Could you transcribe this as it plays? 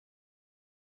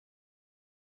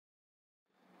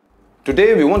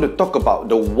Today we want to talk about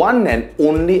the one and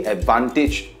only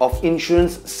advantage of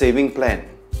insurance saving plan.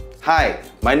 Hi,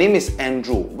 my name is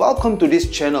Andrew. Welcome to this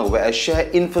channel where I share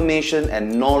information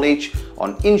and knowledge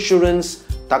on insurance,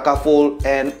 takaful,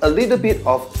 and a little bit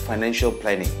of financial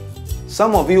planning.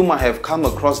 Some of you might have come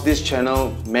across this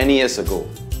channel many years ago.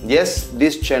 Yes,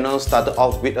 this channel started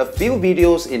off with a few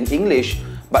videos in English,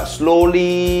 but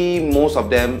slowly most of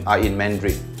them are in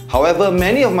Mandarin. However,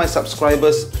 many of my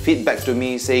subscribers feedback to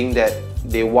me saying that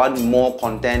they want more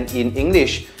content in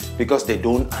English because they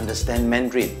don't understand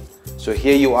Mandarin. So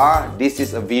here you are, this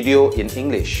is a video in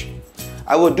English.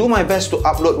 I will do my best to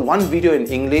upload one video in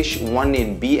English, one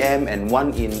in BM and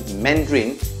one in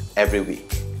Mandarin every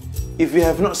week. If you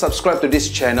have not subscribed to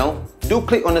this channel, do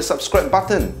click on the subscribe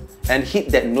button and hit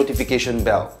that notification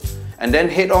bell. And then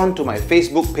head on to my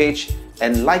Facebook page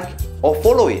and like or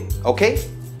follow it, okay?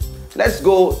 Let's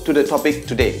go to the topic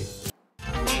today.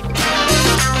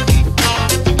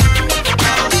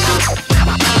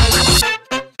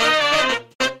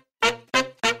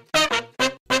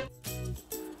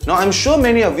 Now, I'm sure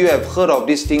many of you have heard of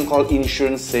this thing called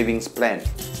insurance savings plan.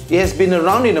 It has been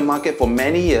around in the market for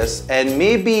many years, and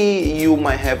maybe you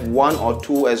might have one or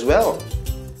two as well.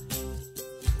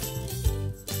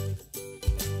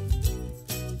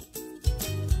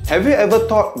 Have you ever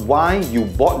thought why you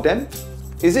bought them?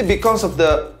 Is it because of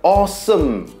the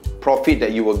awesome profit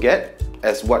that you will get,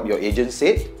 as what your agent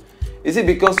said? Is it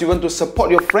because you want to support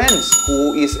your friends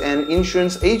who is an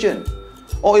insurance agent?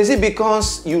 Or is it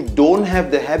because you don't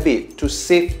have the habit to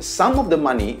save some of the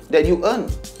money that you earn?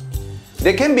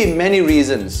 There can be many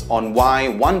reasons on why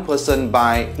one person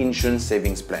buy insurance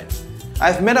savings plan.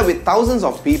 I've met up with thousands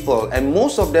of people and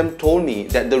most of them told me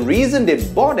that the reason they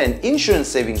bought an insurance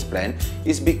savings plan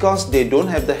is because they don't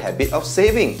have the habit of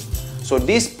saving. So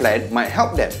this plan might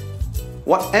help them.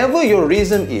 Whatever your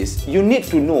reason is, you need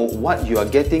to know what you are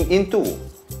getting into.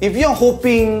 If you're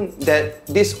hoping that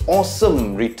this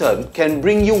awesome return can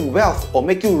bring you wealth or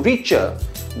make you richer,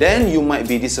 then you might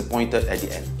be disappointed at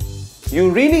the end. You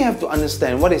really have to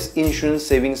understand what is insurance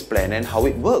savings plan and how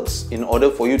it works in order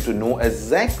for you to know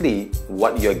exactly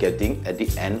what you're getting at the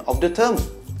end of the term.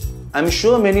 I'm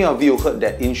sure many of you heard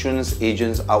that insurance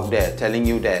agents out there telling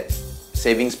you that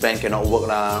savings plan cannot work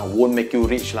lah, won't make you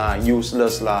rich lah,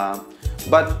 useless lah.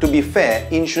 But to be fair,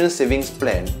 insurance savings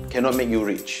plan cannot make you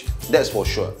rich. That's for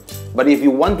sure. But if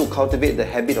you want to cultivate the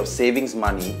habit of savings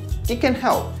money, it can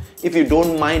help if you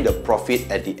don't mind the profit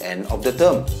at the end of the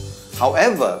term.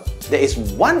 However, there is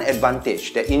one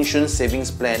advantage that insurance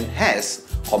savings plan has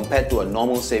compared to a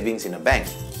normal savings in a bank.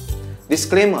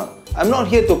 Disclaimer, I'm not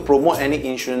here to promote any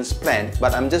insurance plan,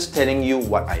 but I'm just telling you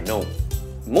what I know.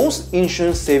 Most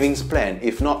insurance savings plan,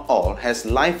 if not all, has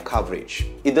life coverage.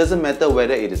 It doesn't matter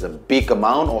whether it is a big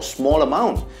amount or small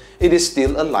amount, it is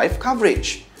still a life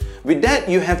coverage. With that,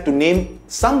 you have to name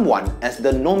someone as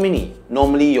the nominee,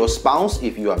 normally your spouse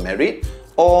if you are married,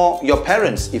 or your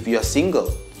parents if you are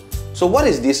single. So what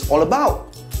is this all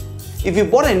about? If you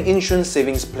bought an insurance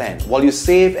savings plan, while you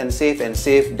save and save and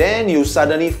save, then you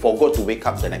suddenly forgot to wake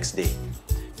up the next day.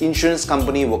 Insurance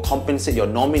company will compensate your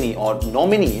nominee or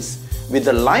nominees with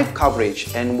the life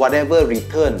coverage and whatever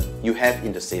return you have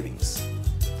in the savings.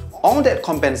 All that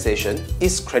compensation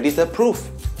is creditor proof,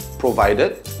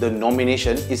 provided the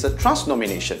nomination is a trust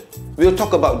nomination. We'll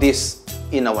talk about this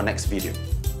in our next video.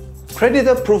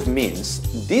 Creditor proof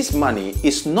means this money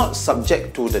is not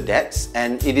subject to the debts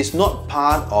and it is not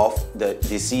part of the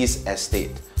deceased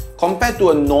estate. Compared to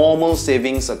a normal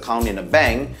savings account in a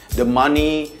bank, the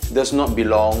money does not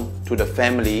belong to the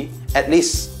family, at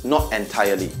least not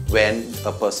entirely, when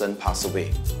a person passes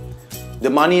away. The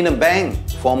money in a bank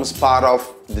forms part of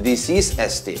the deceased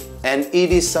estate and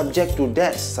it is subject to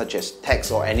debts such as tax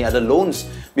or any other loans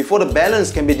before the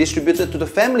balance can be distributed to the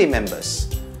family members.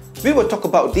 We will talk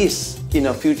about this in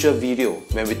a future video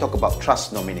when we talk about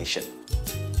trust nomination.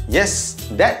 Yes,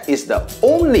 that is the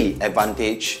only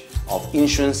advantage of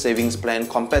insurance savings plan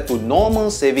compared to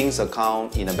normal savings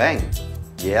account in a bank.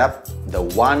 Yep, the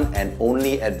one and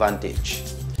only advantage.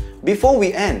 Before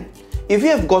we end, if you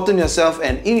have gotten yourself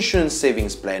an insurance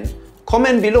savings plan,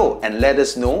 comment below and let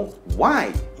us know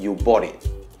why you bought it.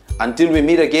 Until we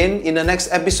meet again in the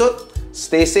next episode,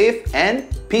 stay safe and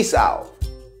peace out.